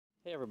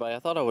Hey everybody, I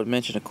thought I would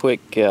mention a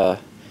quick type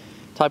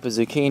of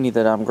zucchini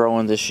that I'm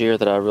growing this year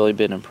that I've really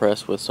been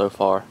impressed with so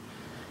far.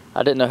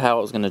 I didn't know how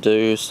it was going to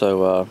do,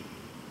 so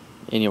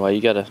anyway,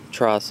 you got to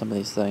try some of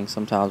these things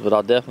sometimes, but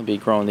I'll definitely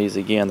be growing these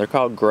again. They're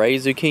called gray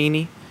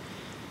zucchini.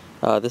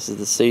 This is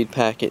the seed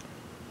packet,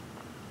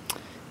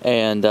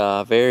 and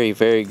very,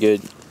 very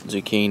good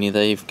zucchini.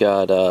 They've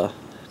got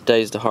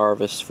days to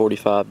harvest,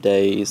 45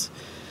 days.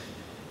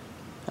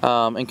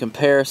 In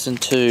comparison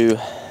to,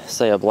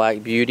 say, a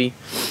Black Beauty,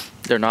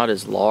 they're not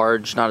as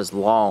large, not as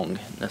long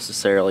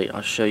necessarily.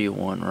 I'll show you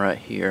one right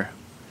here.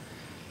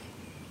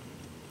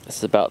 This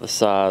is about the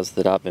size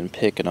that I've been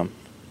picking them.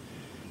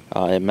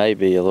 It may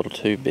be a little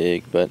too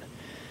big, but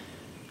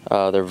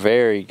they're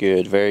very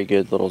good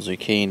little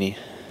zucchini.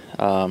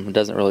 It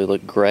doesn't really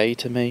look gray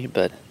to me,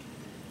 but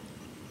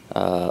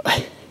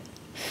I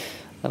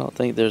don't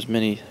think there's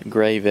many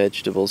gray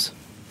vegetables.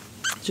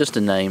 Just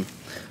a name.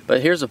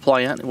 But here's a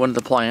plant, one of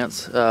the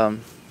plants.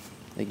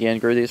 Again,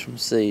 grew these from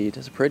seed.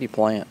 It's a pretty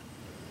plant.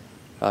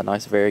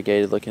 Nice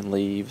variegated looking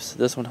leaves.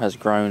 This one has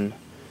grown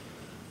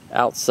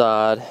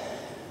outside.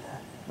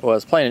 Well,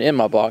 it's planted in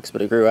my box,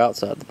 but it grew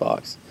outside the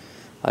box.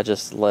 I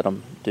just let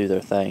them do their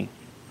thing.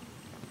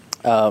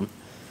 But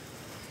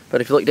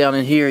if you look down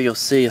in here, you'll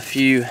see a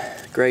few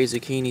gray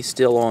zucchini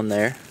still on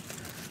there.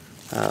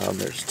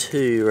 There's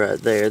two right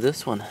there.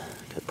 This one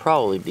could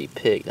probably be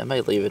picked. I may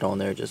leave it on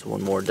there just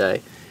one more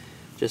day,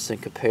 just in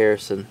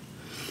comparison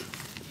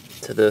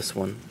to this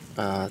one.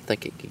 I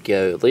think it could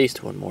go at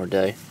least one more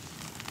day.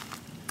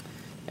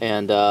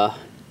 And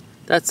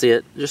that's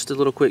it. Just a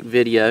little quick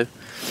video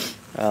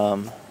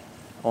on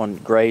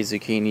gray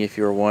zucchini. If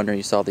you were wondering,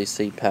 you saw these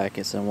seed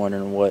packets and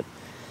wondering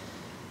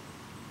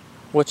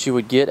what you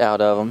would get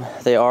out of them.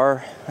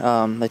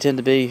 They tend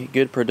to be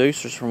good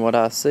producers from what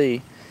I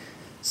see.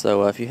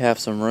 So if you have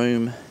some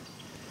room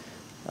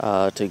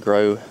to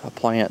grow a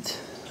plant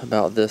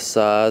about this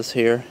size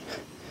here,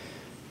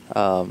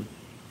 go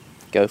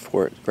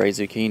for it. Gray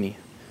zucchini.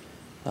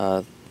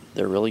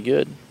 They're really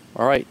good.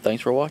 Alright,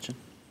 thanks for watching.